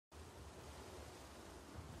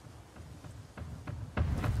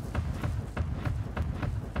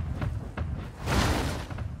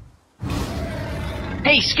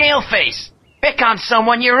Hey, Scaleface! Pick on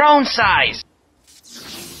someone your own size!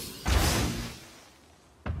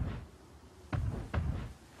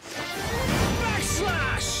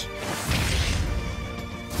 Backslash!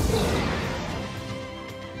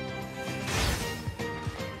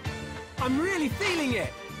 I'm really feeling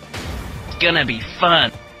it! It's gonna be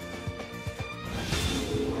fun.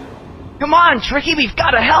 Come on, Tricky, we've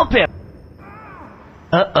gotta help him!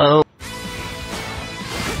 Uh-oh.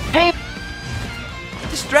 Hey!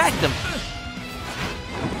 Distract them!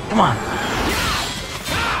 Come on.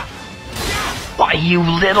 Why, you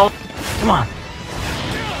little... Come on.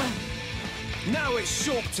 Now it's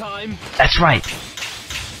Shulk time! That's right.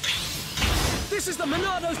 This is the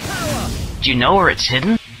Monado's power! Do you know where it's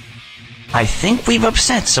hidden? I think we've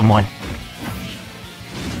upset someone.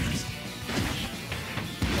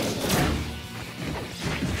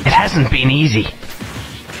 It hasn't been easy.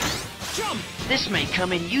 Jump! This may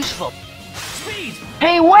come in useful. Speed!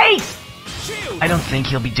 Hey, wait! Shield! I don't think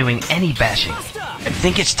he'll be doing any bashing. Buster! I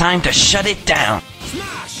think it's time to shut it down.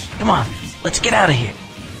 Smash! Come on, let's get out of here.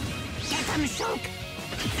 Get him, Shulk!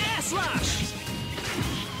 Air slash!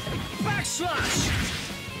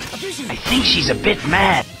 Backslash! A vision! I think she's a bit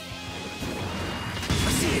mad.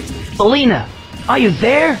 I see it! Belina, are you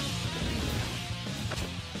there?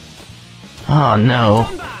 Oh no.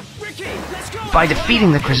 Come back! Ricky, let's go! By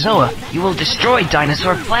defeating the Krazoa, you will destroy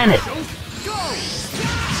Dinosaur Planet. Go!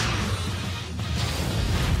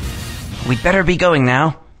 We'd better be going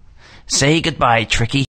now. Say goodbye, Tricky.